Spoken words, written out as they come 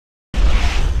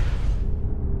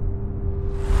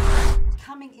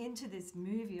coming into this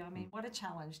movie, I mean, what a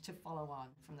challenge to follow on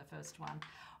from the first one.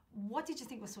 What did you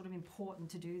think was sort of important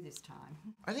to do this time?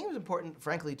 I think it was important,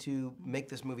 frankly, to make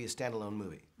this movie a standalone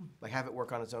movie. Like, have it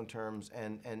work on its own terms.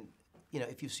 And you know,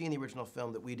 if you've seen the original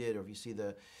film that we did, or if you see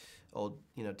the old,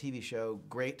 you know, TV show,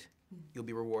 great, you'll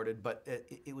be rewarded. But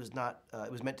it was not,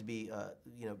 it was meant to be,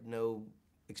 you know, no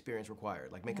experience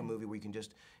required. Like, make a movie where you can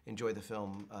just enjoy the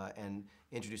film and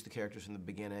introduce the characters from the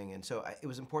beginning. And so it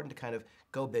was important to kind of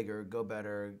go bigger, go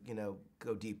better, you know,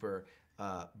 go deeper,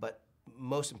 but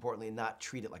most importantly, not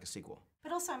treat it like a sequel.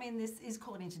 But also, I mean, this is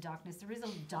called Into Darkness. There is a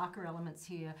darker elements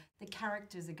here. The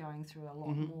characters are going through a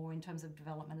lot more in terms of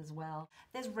development as well.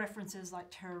 There's references like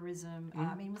terrorism.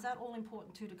 I mean, was that all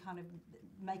important too, to kind of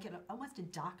make it almost a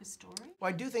darker story? Well,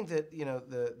 I do think that, you know,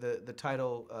 the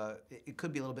title, it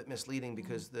could be a little bit misleading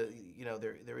because you know,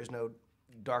 there is no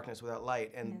darkness without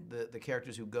light, and the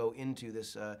characters who go into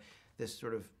this this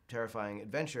sort of terrifying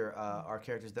adventure are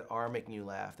characters that are making you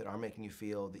laugh, that are making you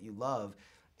feel, that you love,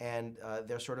 and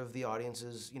they're sort of the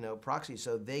audience's, you know, proxy.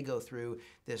 So they go through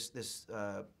this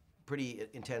pretty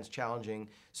intense, challenging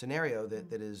scenario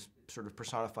that is sort of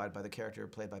personified by the character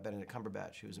played by Benedict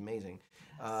Cumberbatch, who's amazing.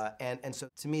 And so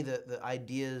to me, the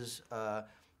ideas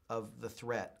of the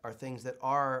threat are things that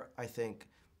are, I think,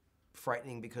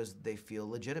 frightening because they feel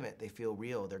legitimate, they feel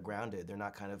real, they're grounded, they're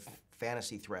not kind of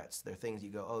fantasy threats. They're things you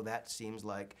go, oh, that seems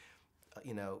like,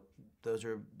 you know,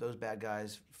 those bad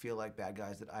guys feel like bad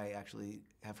guys that I actually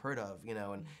have heard of, you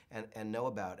know, and know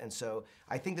about. And so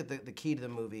I think that the key to the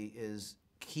movie is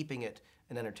keeping it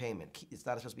an entertainment. It's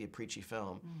not supposed to be a preachy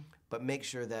film, but make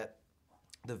sure that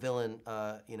the villain,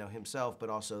 you know, himself, but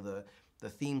also the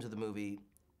themes of the movie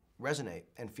resonate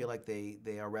and feel like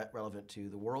they are relevant to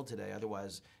the world today.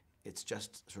 Otherwise, it's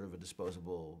just sort of a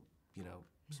disposable, you know,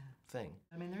 thing.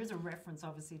 I mean, there is a reference,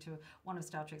 obviously, to one of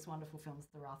Star Trek's wonderful films,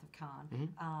 The Wrath of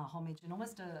Khan, homage, and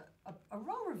almost a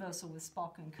role reversal with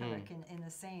Spock and Kirk in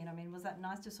the scene. I mean, was that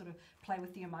nice to sort of play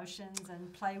with the emotions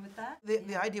and play with that?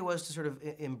 The idea was to sort of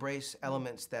embrace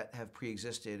elements that have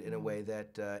pre-existed in a way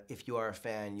that if you are a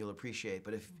fan, you'll appreciate,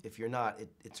 but if you're not,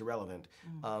 it's irrelevant.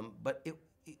 But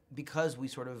because we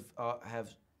sort of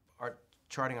are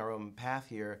charting our own path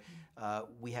here,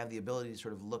 we have the ability to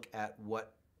sort of look at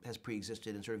what has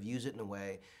pre-existed and sort of use it in a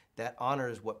way that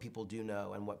honors what people do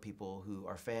know and what people who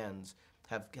are fans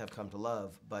have come to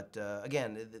love. But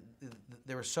again,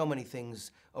 there were so many things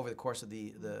over the course of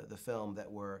the film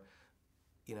that were,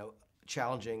 you know,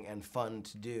 challenging and fun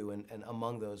to do, and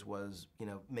among those was, you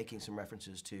know, making some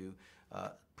references to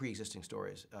pre-existing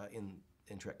stories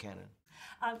in Trek canon.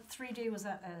 3D was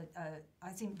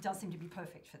does seem to be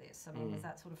perfect for this. I mean, was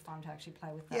that sort of fun to actually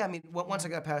play with that? Yeah, I mean, once I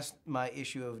got past my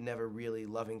issue of never really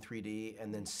loving 3D,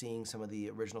 and then seeing some of the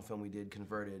original film we did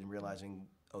converted and realizing,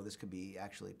 oh, this could be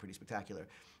actually pretty spectacular.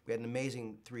 We had an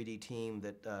amazing 3D team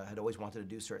that had always wanted to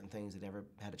do certain things they never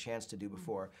had a chance to do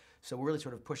before. So we're really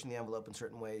sort of pushing the envelope in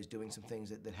certain ways, doing some things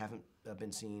that haven't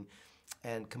been seen.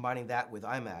 And combining that with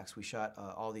IMAX, we shot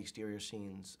all the exterior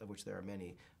scenes, of which there are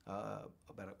many,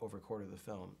 about over a quarter of the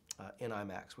film, in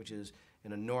IMAX, which is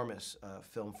an enormous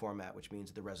film format, which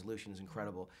means the resolution is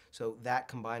incredible. So that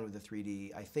combined with the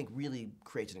 3D, I think really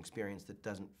creates an experience that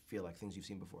doesn't feel like things you've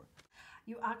seen before.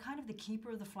 You are kind of the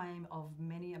keeper of the flame of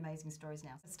many amazing stories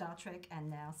now. Star Trek and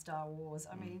now Star Wars.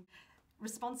 I mean,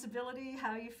 responsibility,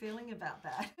 how are you feeling about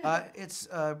that? It's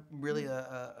really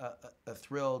a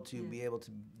thrill to be able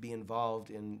to be involved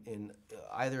in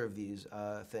either of these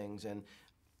things. And,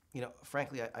 you know,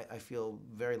 frankly, I feel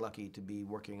very lucky to be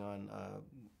working on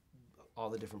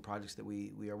all the different projects that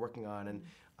we are working on. And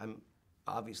I'm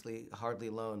obviously hardly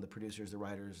alone. The producers, the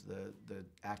writers, the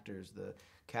actors, the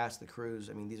cast, the crews.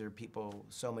 I mean, these are people,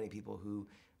 so many people who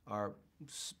are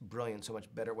brilliant, so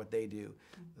much better at what they do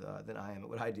than I am at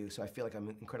what I do. So I feel like I'm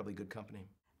in incredibly good company.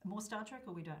 More Star Trek,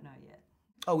 or we don't know yet?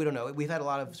 Oh, we don't know. We've had a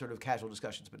lot of sort of casual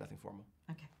discussions, but nothing formal.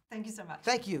 Okay. Thank you so much.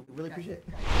 Thank you. Really appreciate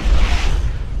it.